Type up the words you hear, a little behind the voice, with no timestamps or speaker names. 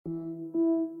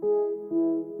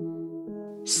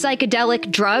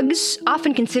Psychedelic drugs,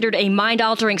 often considered a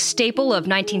mind-altering staple of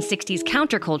 1960s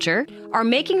counterculture, are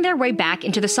making their way back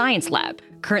into the science lab.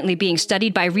 Currently being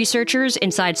studied by researchers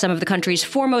inside some of the country's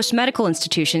foremost medical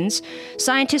institutions,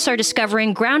 scientists are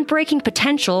discovering groundbreaking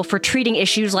potential for treating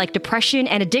issues like depression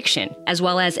and addiction, as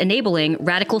well as enabling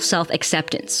radical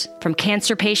self-acceptance. From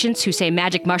cancer patients who say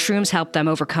magic mushrooms help them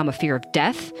overcome a fear of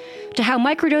death, to how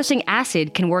microdosing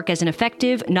acid can work as an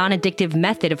effective, non-addictive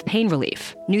method of pain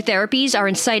relief. New therapies are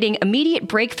inciting immediate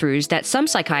breakthroughs that some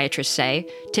psychiatrists say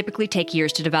typically take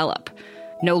years to develop.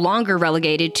 No longer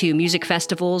relegated to music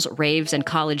festivals, raves, and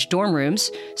college dorm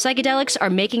rooms, psychedelics are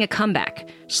making a comeback,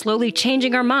 slowly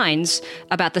changing our minds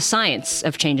about the science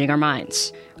of changing our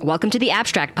minds. Welcome to the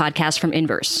Abstract Podcast from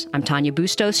Inverse. I'm Tanya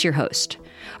Bustos, your host.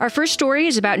 Our first story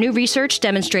is about new research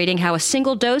demonstrating how a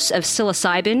single dose of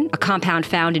psilocybin, a compound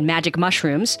found in magic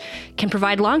mushrooms, can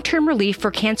provide long-term relief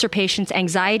for cancer patients'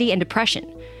 anxiety and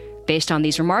depression. Based on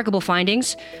these remarkable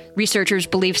findings, researchers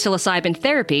believe psilocybin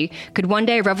therapy could one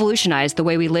day revolutionize the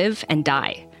way we live and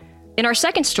die. In our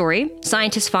second story,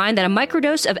 scientists find that a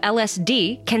microdose of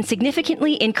LSD can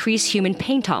significantly increase human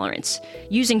pain tolerance.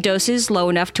 Using doses low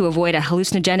enough to avoid a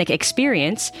hallucinogenic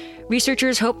experience,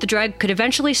 researchers hope the drug could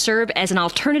eventually serve as an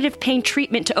alternative pain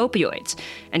treatment to opioids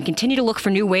and continue to look for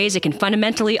new ways it can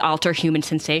fundamentally alter human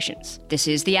sensations. This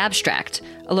is The Abstract,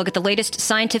 a look at the latest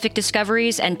scientific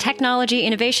discoveries and technology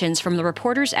innovations from the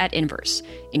reporters at Inverse.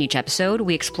 In each episode,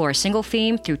 we explore a single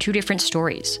theme through two different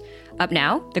stories. Up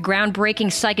now, the groundbreaking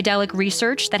psychedelic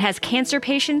research that has cancer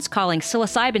patients calling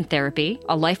psilocybin therapy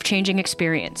a life-changing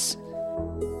experience.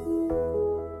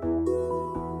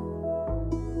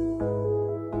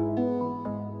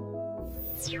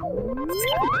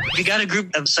 We got a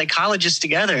group of psychologists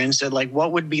together and said,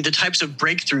 what would be the types of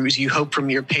breakthroughs you hope from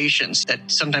your patients that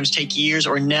sometimes take years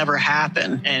or never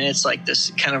happen? And it's like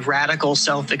this kind of radical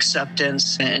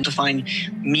self-acceptance and to find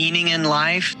meaning in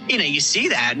life. You see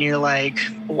that and you're like,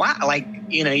 wow,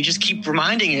 you just keep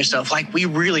reminding yourself, we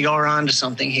really are onto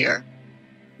something here.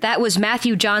 That was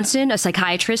Matthew Johnson, a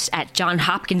psychiatrist at Johns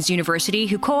Hopkins University,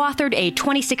 who co-authored a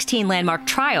 2016 landmark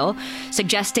trial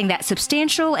suggesting that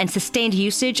substantial and sustained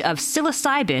usage of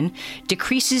psilocybin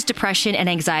decreases depression and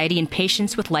anxiety in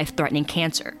patients with life-threatening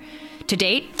cancer. To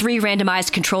date, 3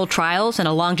 randomized controlled trials and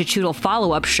a longitudinal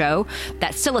follow-up show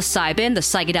that psilocybin, the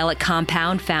psychedelic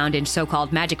compound found in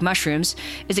so-called magic mushrooms,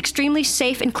 is extremely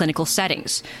safe in clinical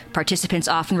settings. Participants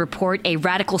often report a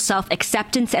radical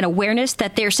self-acceptance and awareness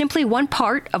that they're simply one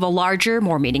part of a larger,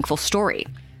 more meaningful story.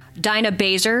 Dinah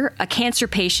Baser, a cancer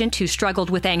patient who struggled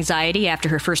with anxiety after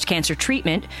her first cancer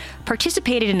treatment,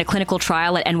 participated in a clinical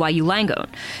trial at NYU Langone.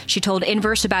 She told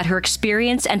Inverse about her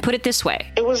experience and put it this way.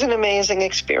 It was an amazing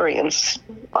experience.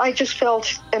 I just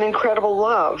felt an incredible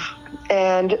love.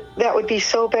 And that would be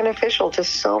so beneficial to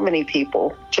so many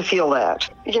people to feel that.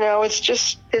 It's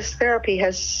just this therapy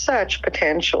has such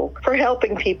potential for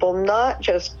helping people, not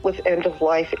just with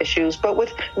end-of-life issues, but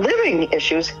with living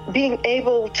issues, being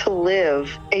able to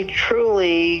live a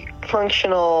truly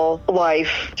functional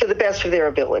life to the best of their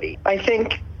ability. I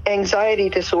think anxiety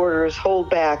disorders hold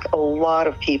back a lot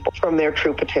of people from their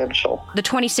true potential. The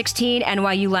 2016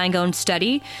 NYU Langone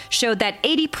study showed that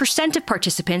 80% of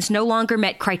participants no longer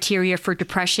met criteria for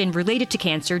depression related to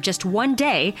cancer just one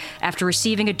day after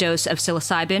receiving a dose of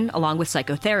psilocybin along with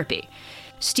psychotherapy.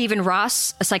 Stephen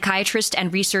Ross, a psychiatrist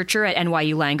and researcher at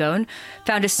NYU Langone,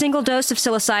 found a single dose of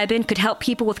psilocybin could help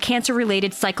people with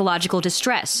cancer-related psychological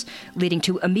distress, leading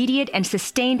to immediate and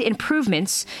sustained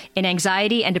improvements in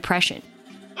anxiety and depression.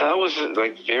 That was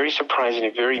very surprising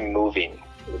and very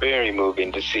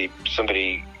moving to see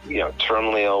somebody,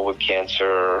 terminally ill with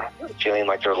cancer, feeling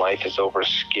like their life is over,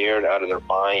 scared out of their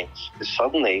minds. To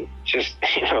suddenly just,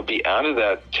 be out of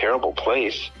that terrible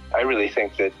place. I really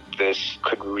think that this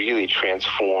could really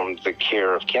transform the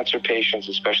care of cancer patients,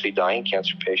 especially dying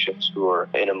cancer patients who are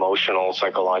in emotional,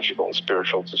 psychological, and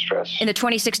spiritual distress. In the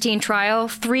 2016 trial,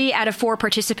 3 out of 4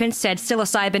 participants said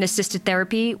psilocybin-assisted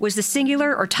therapy was the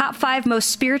singular or top 5 most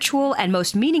spiritual and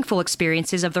most meaningful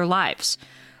experiences of their lives.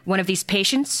 One of these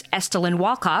patients, Estelyn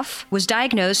Walkoff, was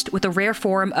diagnosed with a rare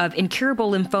form of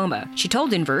incurable lymphoma. She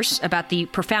told Inverse about the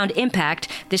profound impact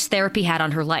this therapy had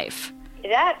on her life.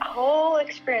 That whole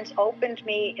experience opened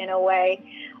me in a way,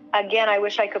 again, I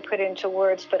wish I could put into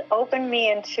words, but opened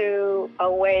me into a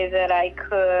way that I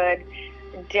could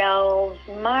delve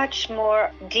much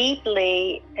more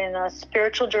deeply in a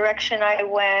spiritual direction I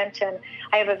went, and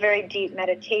I have a very deep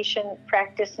meditation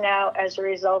practice now as a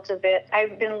result of it.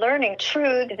 I've been learning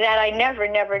truth that I never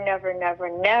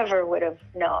would have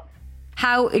known.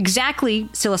 How exactly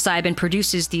psilocybin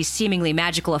produces these seemingly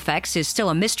magical effects is still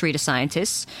a mystery to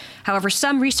scientists. However,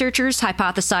 some researchers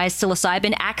hypothesize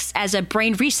psilocybin acts as a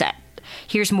brain reset.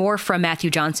 Here's more from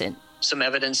Matthew Johnson. Some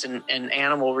evidence in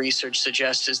animal research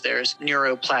suggests is there's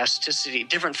neuroplasticity,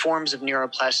 different forms of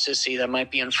neuroplasticity that might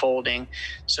be unfolding.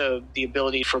 So the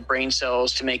ability for brain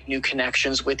cells to make new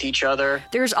connections with each other.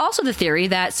 There's also the theory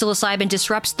that psilocybin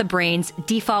disrupts the brain's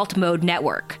default mode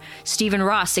network. Stephen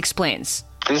Ross explains.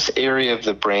 This area of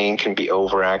the brain can be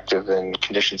overactive in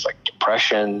conditions like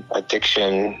depression,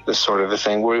 addiction, this sort of a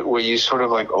thing, where you sort of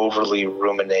like overly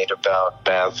ruminate about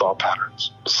bad thought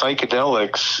patterns.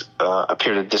 Psychedelics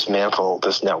appear to dismantle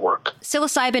this network.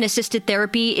 Psilocybin-assisted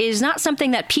therapy is not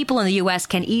something that people in the U.S.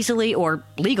 can easily or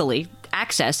legally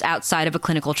access outside of a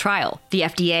clinical trial. The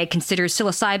FDA considers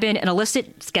psilocybin an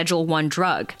illicit Schedule I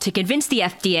drug. To convince the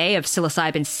FDA of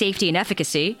psilocybin's safety and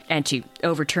efficacy, and to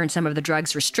overturn some of the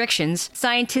drug's restrictions,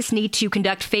 scientists need to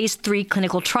conduct phase 3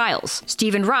 clinical trials.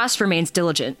 Stephen Ross remains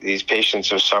diligent. These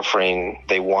patients are suffering.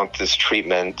 They want this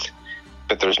treatment,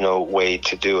 but there's no way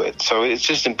to do it. So it's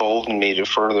just emboldened me to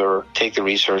further take the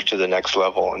research to the next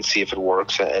level and see if it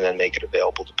works and then make it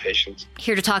available to patients.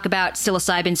 Here to talk about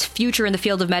psilocybin's future in the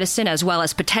field of medicine as well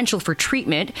as potential for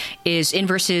treatment is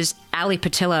Inverse's Ali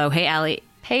Patillo. Hey, Ali.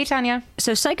 Hey, Tanya.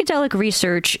 So psychedelic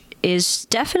research is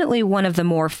definitely one of the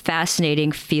more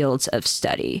fascinating fields of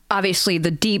study. Obviously,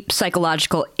 the deep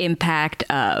psychological impact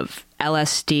of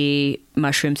LSD,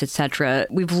 mushrooms, etc.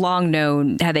 We've long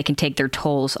known how they can take their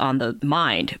tolls on the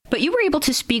mind. But you were able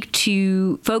to speak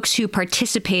to folks who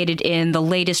participated in the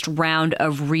latest round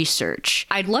of research.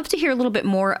 I'd love to hear a little bit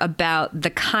more about the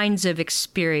kinds of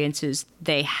experiences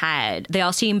they had. They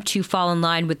all seem to fall in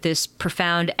line with this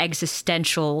profound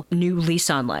existential new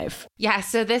lease on life. Yeah,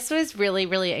 so this was really,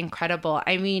 really incredible.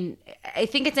 I mean, I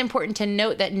think it's important to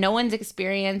note that no one's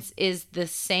experience is the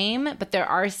same, but there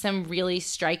are some really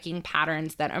striking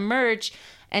patterns that emerge.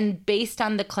 And based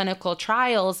on the clinical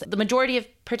trials, the majority of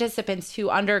participants who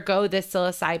undergo this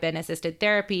psilocybin-assisted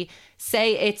therapy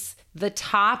say it's the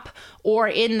top or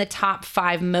in the top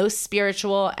 5 most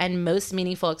spiritual and most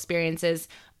meaningful experiences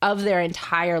of their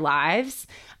entire lives.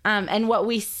 And what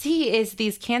we see is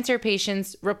these cancer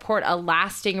patients report a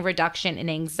lasting reduction in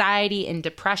anxiety and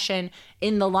depression.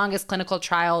 In the longest clinical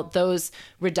trial, those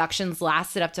reductions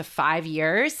lasted up to 5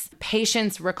 years.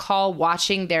 Patients recall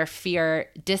watching their fear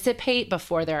dissipate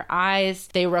before their eyes.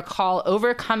 They recall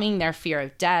overcoming their fear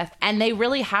of death, and they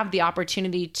really have the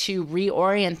opportunity to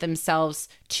reorient themselves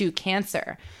to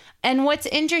cancer. And what's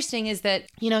interesting is that,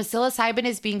 psilocybin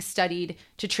is being studied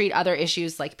to treat other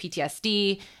issues like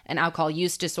PTSD and alcohol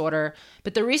use disorder.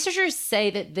 But the researchers say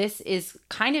that this is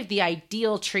kind of the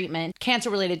ideal treatment.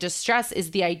 Cancer-related distress is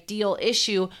the ideal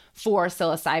issue for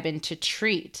psilocybin to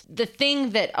treat. The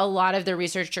thing that a lot of the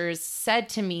researchers said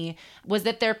to me was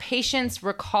that their patients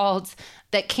recalled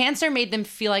that cancer made them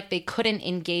feel like they couldn't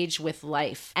engage with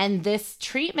life. And this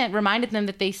treatment reminded them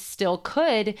that they still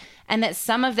could, and that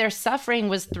some of their suffering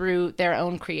was through their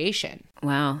own creation.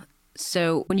 Wow.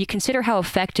 So when you consider how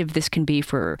effective this can be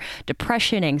for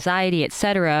depression, anxiety,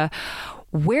 etc.,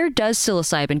 where does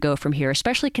psilocybin go from here,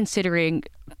 especially considering,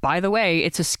 by the way,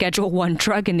 it's a Schedule I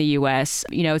drug in the U.S.?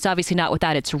 It's obviously not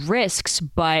without its risks,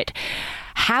 but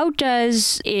how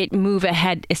does it move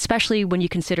ahead, especially when you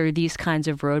consider these kinds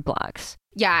of roadblocks?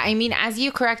 Yeah, I mean, as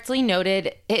you correctly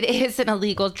noted, it is an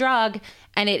illegal drug,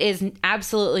 and it is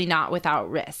absolutely not without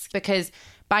risk, because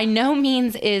by no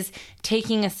means is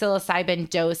taking a psilocybin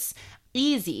dose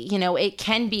easy. It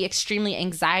can be extremely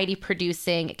anxiety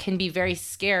producing. It can be very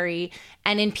scary.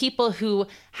 And in people who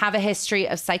have a history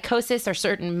of psychosis or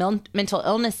certain mental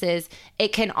illnesses,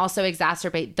 it can also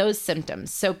exacerbate those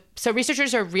symptoms. So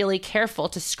researchers are really careful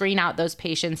to screen out those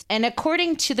patients. And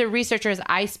according to the researchers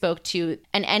I spoke to,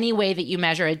 in any way that you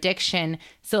measure addiction,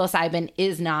 psilocybin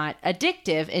is not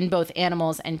addictive in both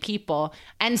animals and people.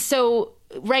 And so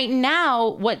right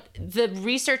now, what the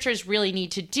researchers really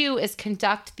need to do is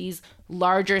conduct these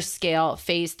larger scale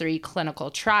phase 3 clinical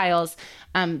trials.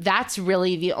 That's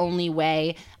really the only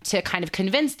way to kind of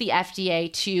convince the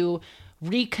FDA to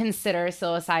reconsider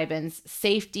psilocybin's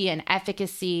safety and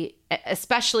efficacy,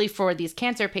 especially for these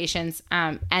cancer patients,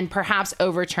 and perhaps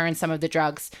overturn some of the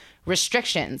drug's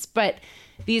restrictions. But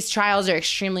these trials are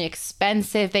extremely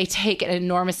expensive. They take an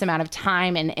enormous amount of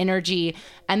time and energy,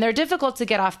 and they're difficult to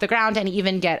get off the ground and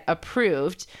even get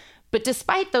approved. But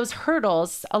despite those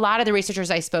hurdles, a lot of the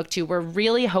researchers I spoke to were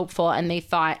really hopeful, and they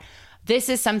thought this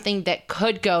is something that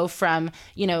could go from,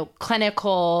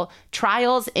 clinical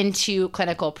trials into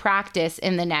clinical practice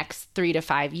in the next 3 to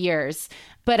 5 years.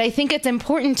 But I think it's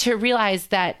important to realize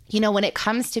that, when it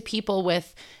comes to people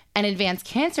with an advanced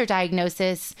cancer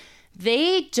diagnosis,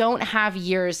 they don't have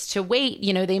years to wait.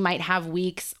 You know, they might have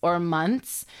weeks or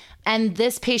months. And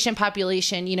this patient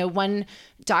population, you know, one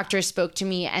doctor spoke to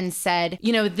me and said,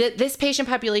 you know, this patient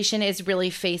population is really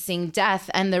facing death,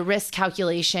 and the risk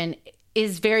calculation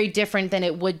is very different than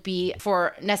it would be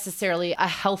for necessarily a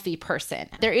healthy person.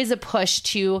 There is a push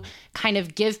to kind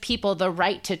of give people the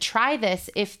right to try this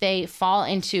if they fall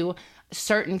into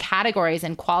certain categories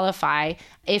and qualify,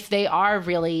 if they are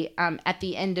really at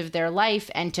the end of their life,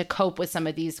 and to cope with some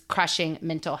of these crushing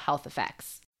mental health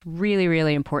effects. Really,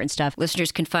 really important stuff.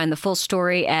 Listeners can find the full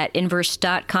story at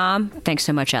inverse.com. Thanks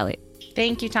so much, Elliot.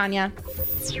 Thank you, Tanya.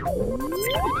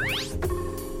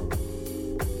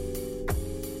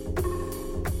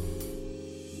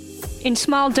 In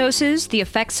small doses, the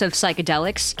effects of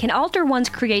psychedelics can alter one's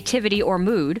creativity or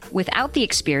mood without the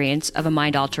experience of a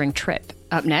mind-altering trip.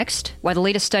 Up next, why the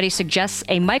latest study suggests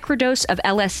a microdose of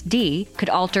LSD could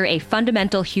alter a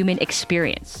fundamental human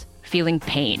experience, feeling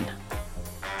pain.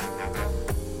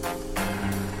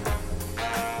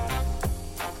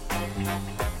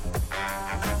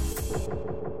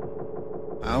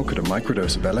 How could a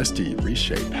microdose of LSD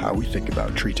reshape how we think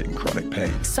about treating chronic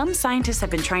pain? Some scientists have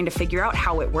been trying to figure out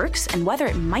how it works and whether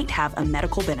it might have a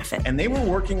medical benefit. And they were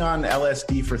working on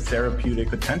LSD for therapeutic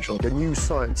potential. The new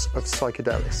science of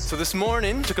psychedelics. So this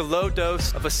morning, took a low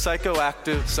dose of a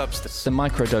psychoactive substance. The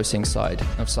microdosing side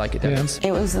of psychedelics.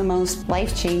 It was the most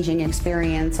life-changing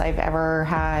experience I've ever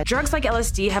had. Drugs like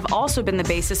LSD have also been the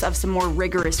basis of some more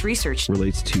rigorous research.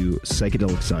 Relates to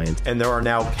psychedelic science. And there are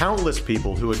now countless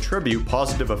people who attribute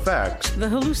positive effects. The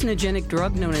hallucinogenic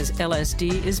drug known as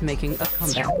LSD is making a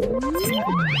comeback.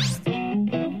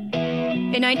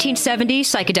 In 1970,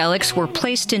 psychedelics were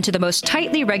placed into the most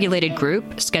tightly regulated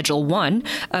group, Schedule I,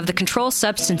 of the Controlled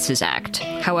Substances Act.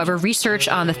 However, research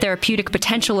on the therapeutic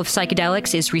potential of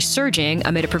psychedelics is resurging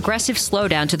amid a progressive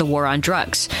slowdown to the war on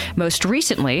drugs. Most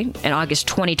recently, an August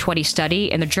 2020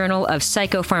 study in the Journal of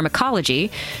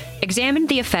Psychopharmacology examined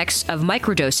the effects of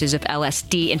microdoses of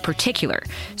LSD in particular,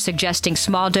 suggesting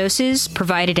small doses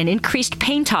provided an increased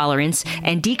pain tolerance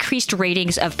and decreased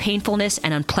ratings of painfulness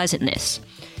and unpleasantness.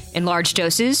 In large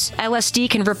doses, LSD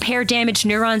can repair damaged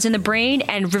neurons in the brain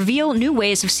and reveal new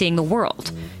ways of seeing the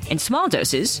world. In small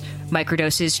doses,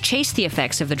 microdoses chase the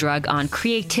effects of the drug on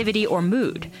creativity or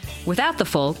mood, without the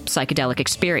full psychedelic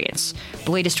experience.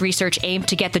 The latest research aimed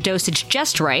to get the dosage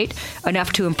just right,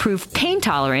 enough to improve pain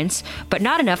tolerance, but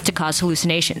not enough to cause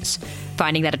hallucinations,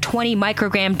 finding that a 20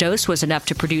 microgram dose was enough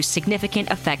to produce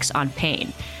significant effects on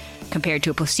pain. Compared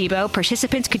to a placebo,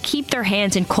 participants could keep their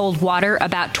hands in cold water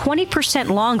about 20%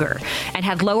 longer and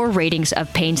had lower ratings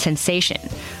of pain sensation.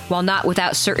 While not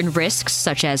without certain risks,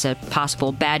 such as a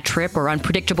possible bad trip or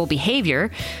unpredictable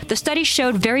behavior, the study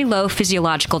showed very low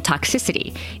physiological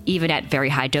toxicity, even at very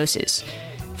high doses.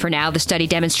 For now, the study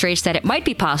demonstrates that it might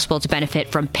be possible to benefit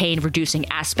from pain-reducing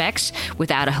aspects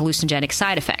without a hallucinogenic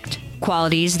side effect,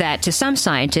 qualities that, to some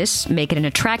scientists, make it an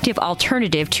attractive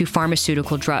alternative to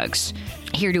pharmaceutical drugs.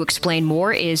 Here to explain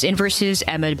more is Inverse's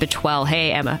Emma Betwell.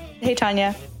 Hey, Emma. Hey,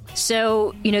 Tanya.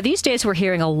 So, these days we're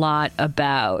hearing a lot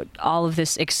about all of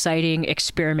this exciting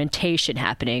experimentation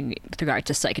happening with regard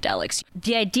to psychedelics.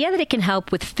 The idea that it can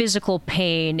help with physical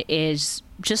pain is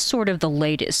just sort of the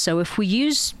latest. So if we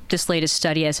use this latest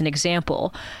study as an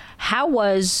example, how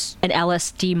was an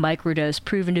LSD microdose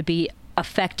proven to be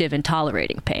effective in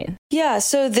tolerating pain? Yeah,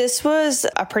 so this was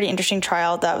a pretty interesting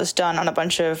trial that was done on a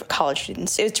bunch of college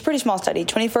students. It's a pretty small study,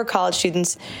 24 college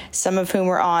students, some of whom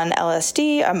were on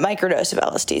LSD, a microdose of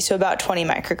LSD, so about 20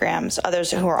 micrograms.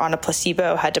 Others who were on a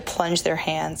placebo had to plunge their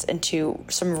hands into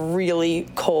some really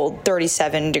cold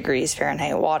 37 degrees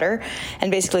Fahrenheit water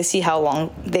and basically see how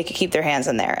long they could keep their hands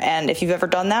in there. And if you've ever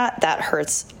done that, that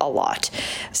hurts a lot.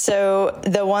 So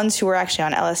the ones who were actually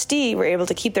on LSD were able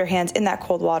to keep their hands in that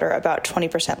cold water about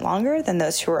 20% longer than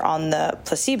those who were on the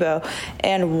placebo.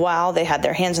 And while they had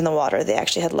their hands in the water, they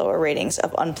actually had lower ratings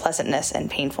of unpleasantness and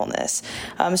painfulness.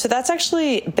 So that's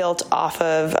actually built off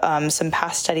of some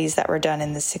past studies that were done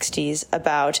in the 60s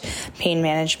about pain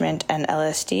management and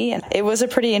LSD. And it was a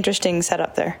pretty interesting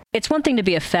setup there. It's one thing to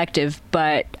be effective,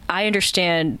 but I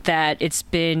understand that it's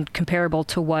been comparable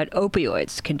to what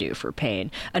opioids can do for pain,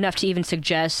 enough to even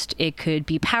suggest it could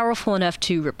be powerful enough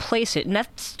to replace it. And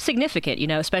that's significant,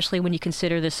 especially when you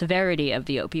consider the severity of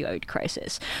the opioid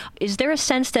crisis. Is there a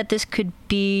sense that this could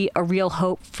be a real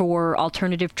hope for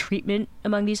alternative treatment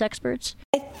among these experts?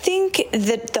 I think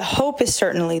that the hope is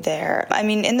certainly there. I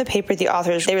mean, in the paper, the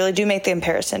authors, they really do make the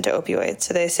comparison to opioids.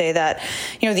 So they say that,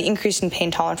 the increase in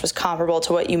pain tolerance was comparable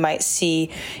to what you might see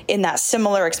in that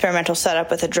similar experimental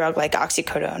setup with a drug like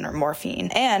oxycodone or morphine.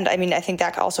 And I mean, I think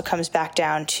that also comes back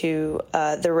down to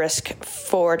the risk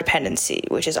for dependency,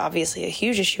 which is obviously a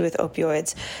huge issue with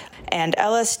opioids. And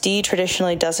LSD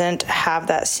traditionally doesn't have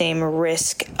that same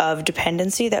risk of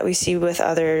dependency that we see with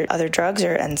other drugs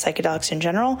and psychedelics in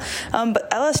general. But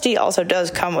LSD also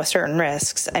does come with certain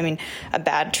risks. I mean, a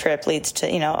bad trip leads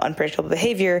to, unpredictable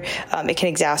behavior. It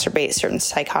can exacerbate certain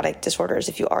psychotic disorders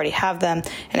if you already have them.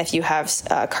 And if you have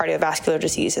cardiovascular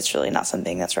disease, it's really not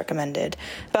something that's recommended.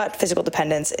 But physical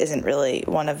dependence isn't really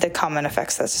one of the common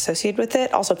effects that's associated with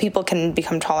it. Also, people can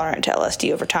become tolerant to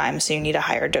LSD over time, so you need a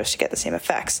higher dose to get the same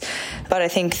effects. But I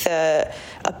think the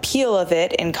appeal of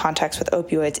it in context with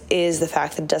opioids is the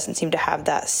fact that it doesn't seem to have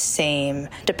that same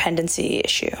dependency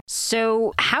issue.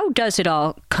 So how does it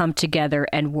all come together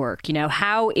and work?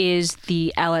 How is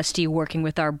the LSD working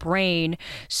with our brain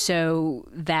so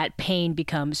that pain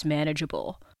becomes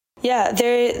manageable? Yeah,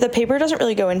 the paper doesn't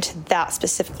really go into that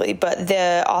specifically, but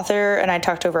the author and I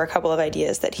talked over a couple of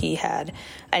ideas that he had,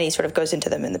 and he sort of goes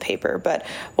into them in the paper. But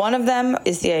one of them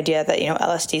is the idea that,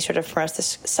 LSD sort of promotes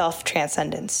this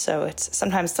self-transcendence. So it's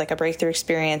sometimes like a breakthrough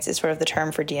experience is sort of the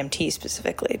term for DMT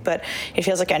specifically, but it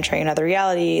feels like entering another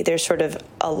reality. There's sort of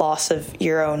a loss of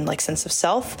your own sense of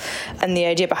self. And the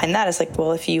idea behind that is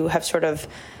if you have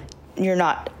you're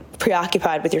not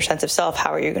preoccupied with your sense of self,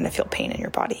 how are you going to feel pain in your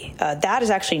body? That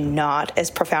is actually not as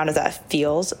profound as that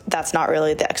feels. That's not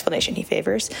really the explanation he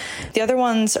favors. The other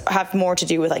ones have more to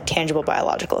do with tangible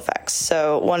biological effects.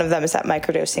 So one of them is that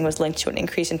microdosing was linked to an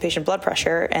increase in patient blood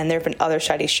pressure, and there have been other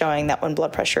studies showing that when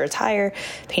blood pressure is higher,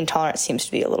 pain tolerance seems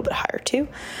to be a little bit higher too.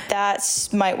 That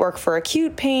might work for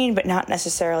acute pain, but not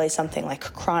necessarily something like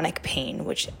chronic pain,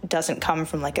 which doesn't come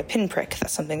from a pinprick.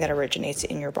 That's something that originates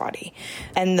in your body.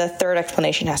 And the third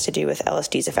explanation has to do with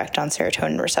LSD's effect on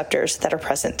serotonin receptors that are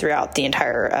present throughout the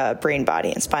entire brain, body,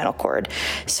 and spinal cord.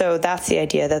 So that's the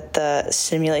idea that the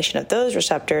stimulation of those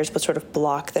receptors would sort of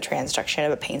block the transduction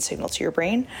of a pain signal to your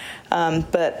brain.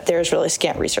 But there's really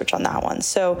scant research on that one.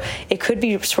 So it could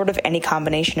be sort of any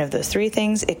combination of those three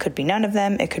things. It could be none of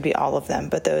them. It could be all of them.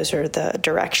 But those are the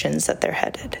directions that they're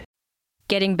headed.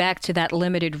 Getting back to that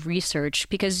limited research,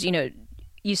 because,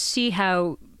 you see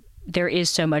how there is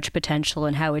so much potential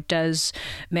and how it does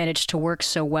manage to work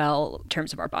so well in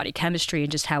terms of our body chemistry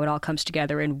and just how it all comes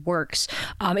together and works.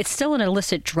 It's still an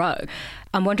illicit drug.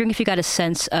 I'm wondering if you got a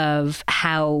sense of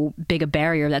how big a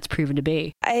barrier that's proven to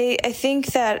be. I think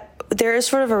that there is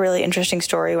sort of a really interesting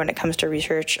story when it comes to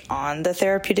research on the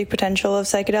therapeutic potential of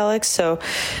psychedelics. So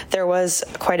there was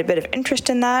quite a bit of interest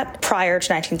in that prior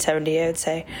to 1970, I would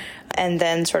say. And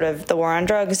then sort of the war on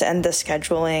drugs and the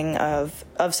scheduling of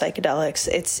psychedelics,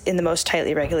 it's in the most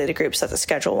tightly regulated groups that the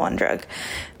Schedule I drug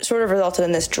sort of resulted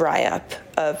in this dry up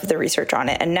of the research on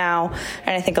it. And now,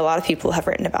 and I think a lot of people have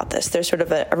written about this, there's sort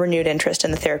of a renewed interest in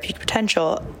the therapeutic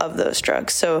potential of those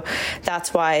drugs. So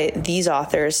that's why these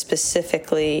authors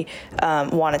specifically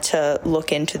wanted to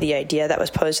look into the idea that was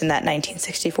posed in that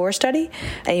 1964 study.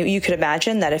 And you could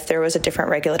imagine that if there was a different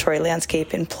regulatory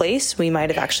landscape in place, we might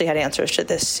have actually had answers to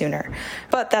this sooner.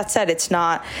 But that said, it's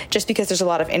not just because there's a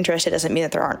lot of interest, it doesn't mean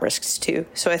that there aren't risks too.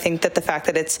 So I think that the fact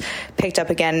that it's picked up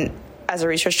again as a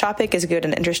research topic is good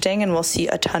and interesting, and we'll see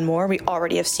a ton more. We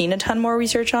already have seen a ton more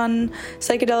research on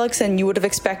psychedelics than you would have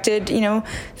expected,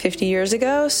 50 years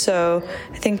ago. So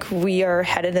I think we are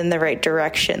headed in the right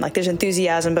direction. There's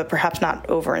enthusiasm, but perhaps not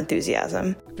over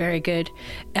enthusiasm. Very good.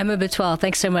 Emma Batwell,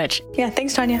 thanks so much. Yeah,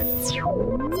 thanks, Tanya.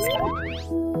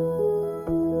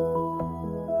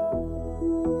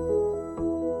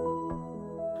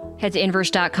 Head to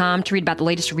inverse.com to read about the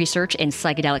latest research in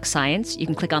psychedelic science. You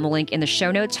can click on the link in the show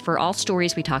notes for all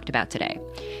stories we talked about today.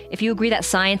 If you agree that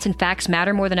science and facts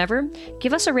matter more than ever,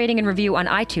 give us a rating and review on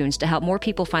iTunes to help more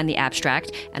people find The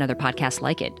Abstract and other podcasts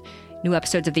like it. New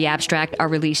episodes of The Abstract are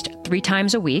released 3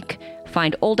 times a week.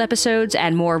 Find old episodes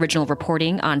and more original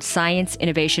reporting on science,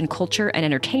 innovation, culture, and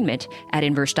entertainment at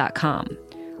inverse.com.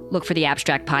 Look for The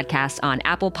Abstract Podcast on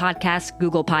Apple Podcasts,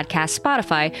 Google Podcasts,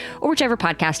 Spotify, or whichever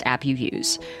podcast app you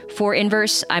use. For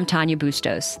Inverse, I'm Tanya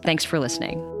Bustos. Thanks for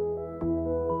listening.